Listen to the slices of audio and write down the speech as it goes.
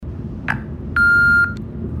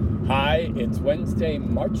Hi, it's Wednesday,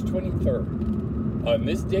 March 23rd. On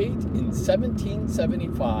this date in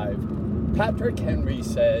 1775, Patrick Henry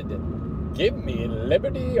said, "Give me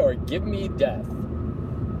liberty or give me death."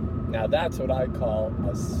 Now that's what I call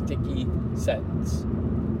a sticky sentence.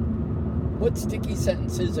 What sticky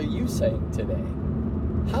sentences are you saying today?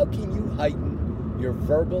 How can you heighten your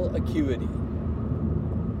verbal acuity?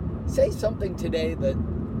 Say something today that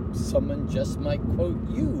someone just might quote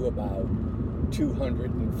you about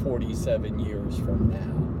 247 years from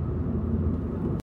now.